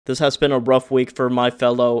This has been a rough week for my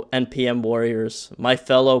fellow NPM warriors, my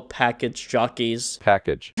fellow package jockeys.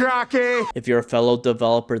 Package jockey! If you're a fellow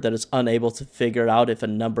developer that is unable to figure out if a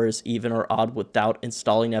number is even or odd without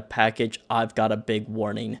installing a package, I've got a big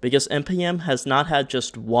warning. Because NPM has not had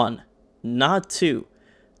just one, not two,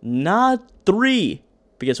 not three,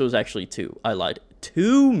 because it was actually two, I lied.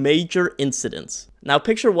 2 major incidents. Now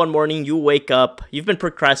picture one morning you wake up, you've been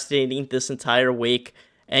procrastinating this entire week,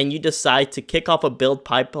 and you decide to kick off a build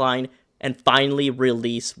pipeline and finally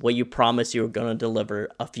release what you promised you were going to deliver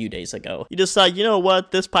a few days ago. You decide, you know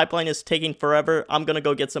what, this pipeline is taking forever, I'm going to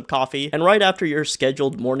go get some coffee. And right after your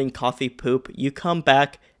scheduled morning coffee poop, you come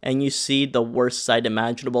back and you see the worst sight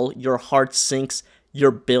imaginable. Your heart sinks.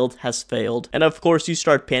 Your build has failed. And of course you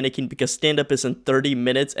start panicking because stand-up is in 30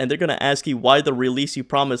 minutes and they're gonna ask you why the release you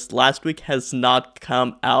promised last week has not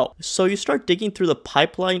come out. So you start digging through the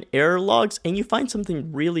pipeline error logs and you find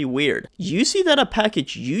something really weird. You see that a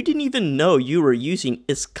package you didn't even know you were using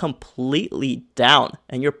is completely down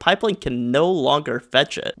and your pipeline can no longer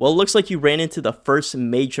fetch it. Well, it looks like you ran into the first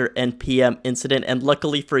major NPM incident, and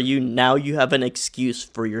luckily for you, now you have an excuse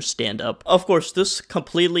for your stand-up. Of course, this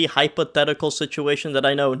completely hypothetical situation that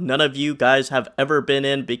I know none of you guys have ever been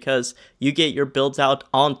in because you get your builds out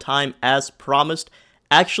on time as promised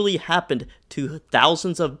actually happened to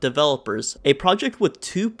thousands of developers. A project with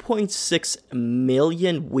 2.6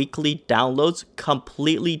 million weekly downloads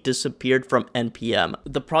completely disappeared from NPM.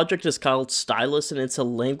 The project is called Stylus and it's a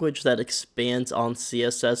language that expands on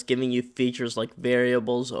CSS, giving you features like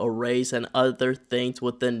variables, arrays, and other things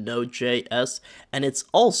within Node.js. And it's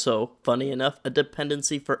also, funny enough, a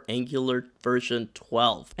dependency for Angular version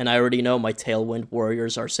 12. And I already know my Tailwind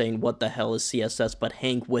warriors are saying, what the hell is CSS? But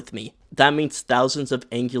hang with me. That means thousands of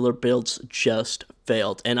Angular builds just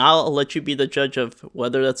failed. And I'll let you be the judge of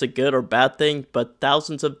whether that's a good or bad thing, but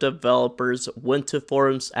thousands of developers went to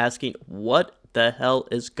forums asking what the hell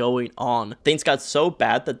is going on. Things got so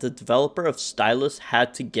bad that the developer of Stylus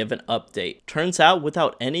had to give an update. Turns out,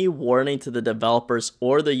 without any warning to the developers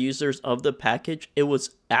or the users of the package, it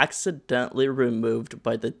was accidentally removed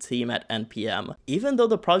by the team at NPM. Even though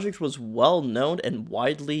the project was well known and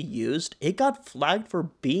widely used, it got flagged for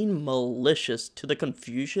being malicious, to the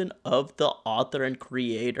confusion of the author and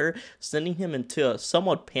creator, sending him into a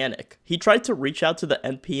somewhat panic. He tried to reach out to the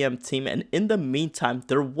NPM team, and in the meantime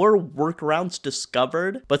there were workarounds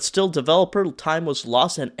discovered, but still developer time was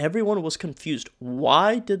lost and everyone was confused.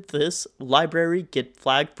 Why did this library get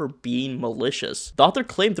flagged for being malicious? The author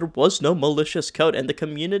claimed there was no malicious code and the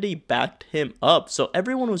community backed him up, so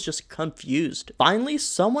everyone was just confused. Finally,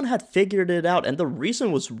 someone had figured it out, and the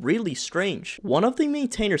reason was really strange. One of the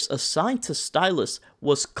maintainers assigned to Stylus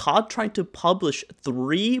was caught trying to publish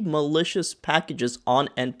 3 malicious packages on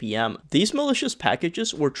NPM. These malicious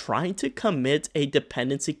packages were trying to commit a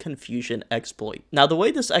dependency confusion exploit. Now, the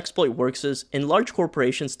way this exploit works is, in large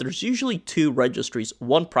corporations, there's usually 2 registries,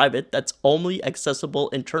 one private that's only accessible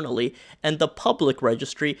internally, and the public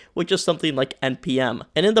registry, which is something like NPM.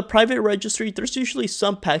 And in the private registry, there's usually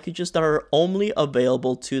some packages that are only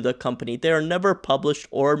available to the company. They are never published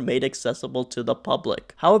or made accessible to the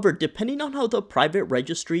public. However, depending on how the private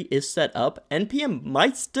registry is set up, NPM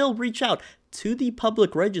might still reach out to the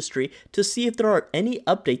public registry to see if there are any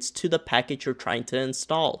updates to the package you're trying to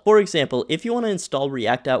install. For example, if you want to install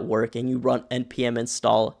React at work and you run npm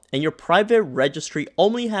install and your private registry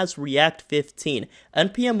only has React 15,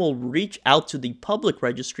 NPM will reach out to the public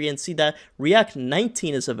registry and see that React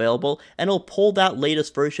 19 is available and it'll pull that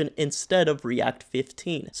latest version instead of React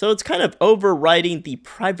 15. So it's kind of overriding the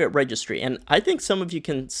private registry, and I think some of you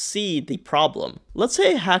can see the problem. Let's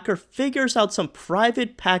say a hacker figures out some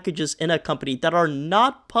private packages in a company that are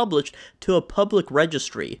not published to a public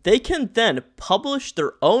registry. They can then publish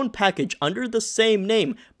their own package under the same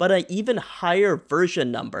name, but an even higher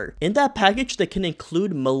version number. In that package, they can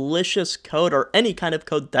include malicious code or any kind of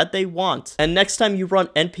code that they want. And next time you run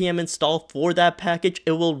npm install for that package,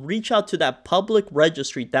 it will reach out to that public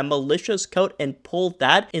registry, that malicious code, and pull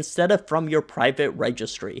that instead of from your private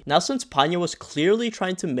registry. Now, since Panya was clearly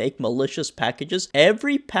trying to make malicious packages,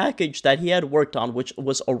 every package that he had worked on, which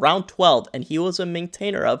was around 12 and he was a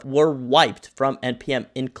maintainer of, were wiped from NPM,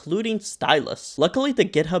 including Stylus. Luckily, the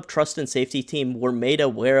GitHub Trust and Safety team were made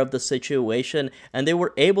aware of the situation and they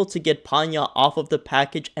were able to get Panya off of the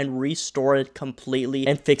package and restore it completely,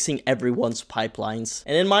 and fixing everyone's pipelines.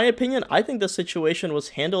 And in my opinion, I think the situation was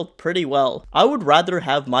handled pretty well. I would rather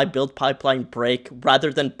have my build pipeline break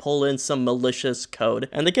rather than pull in some malicious code.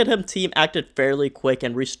 And the GitHub team acted fairly quick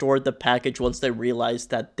and restored the package once they realized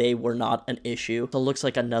that they were not an issue. So it looks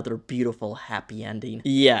like another beautiful merciful happy ending.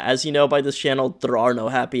 Yeah, as you know by this channel, there are no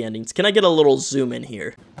happy endings. Can I get a little zoom in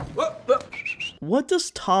here? What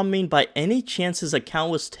does Tom mean by any chance his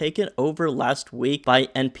account was taken over last week by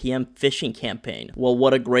NPM phishing campaign? Well,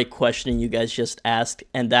 what a great question you guys just asked,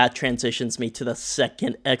 and that transitions me to the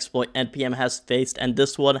second exploit NPM has faced, and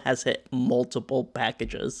this one has hit multiple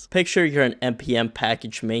packages. Picture you're an NPM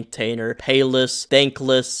package maintainer, payless,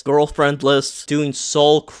 thankless, girlfriendless, doing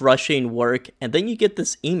soul-crushing work, and then you get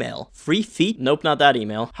this email. Free feet? Nope, not that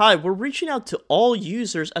email. Hi, we're reaching out to all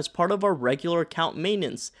users as part of our regular account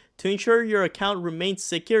maintenance. To ensure your account remains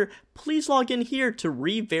secure, please log in here to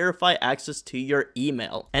re-verify access to your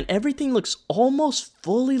email. And everything looks almost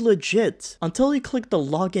fully legit until you click the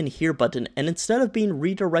login here button, and instead of being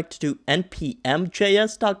redirected to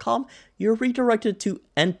npmjs.com, you're redirected to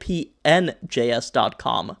npnjs.com,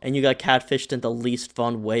 and you got catfished in the least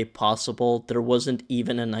fun way possible. There wasn't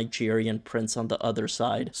even a Nigerian prince on the other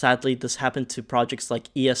side. Sadly, this happened to projects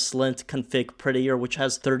like ESLint Config Prettier, which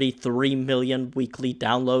has 33 million weekly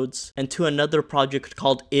downloads, and to another project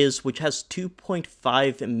called Is, which has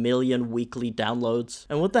 2.5 million weekly downloads.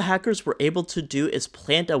 And what the hackers were able to do is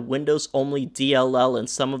plant a Windows-only DLL in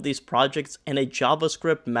some of these projects and a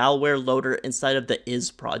JavaScript malware loader inside of the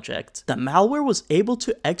Is project. The malware was able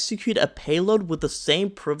to execute a payload with the same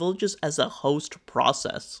privileges as a host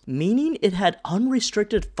process, meaning it had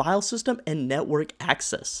unrestricted file system and network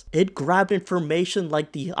access. It grabbed information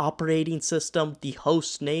like the operating system, the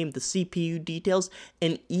host name, the CPU details,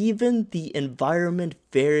 and even the environment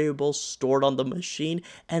variables stored on the machine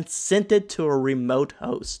and sent it to a remote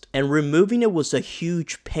host. And removing it was a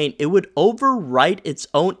huge pain. It would overwrite its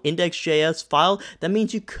own index.js file. That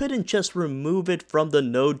means you couldn't just remove it from the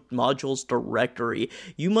node modules directory.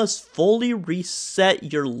 You must fully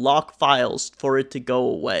reset your lock files for it to go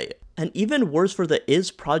away. And even worse for the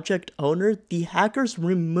Is project owner, the hackers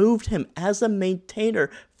removed him as a maintainer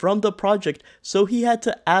from the project, so he had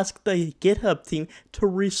to ask the GitHub team to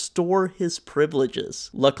restore his privileges.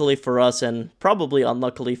 Luckily for us, and probably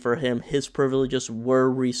unluckily for him, his privileges were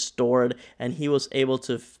restored, and he was able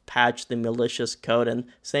to patch the malicious code. And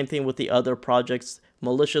same thing with the other projects.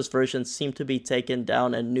 Malicious versions seem to be taken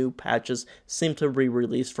down and new patches seem to be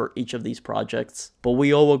released for each of these projects. But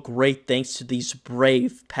we owe a great thanks to these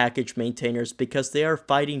brave package maintainers because they are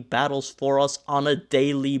fighting battles for us on a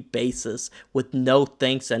daily basis with no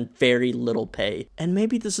thanks and very little pay. And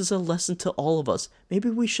maybe this is a lesson to all of us. Maybe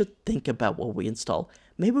we should think about what we install.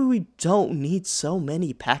 Maybe we don't need so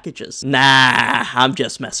many packages. Nah, I'm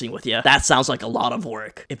just messing with you. That sounds like a lot of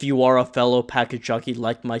work. If you are a fellow package junkie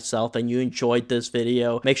like myself and you enjoyed this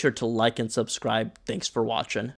video, make sure to like and subscribe. Thanks for watching.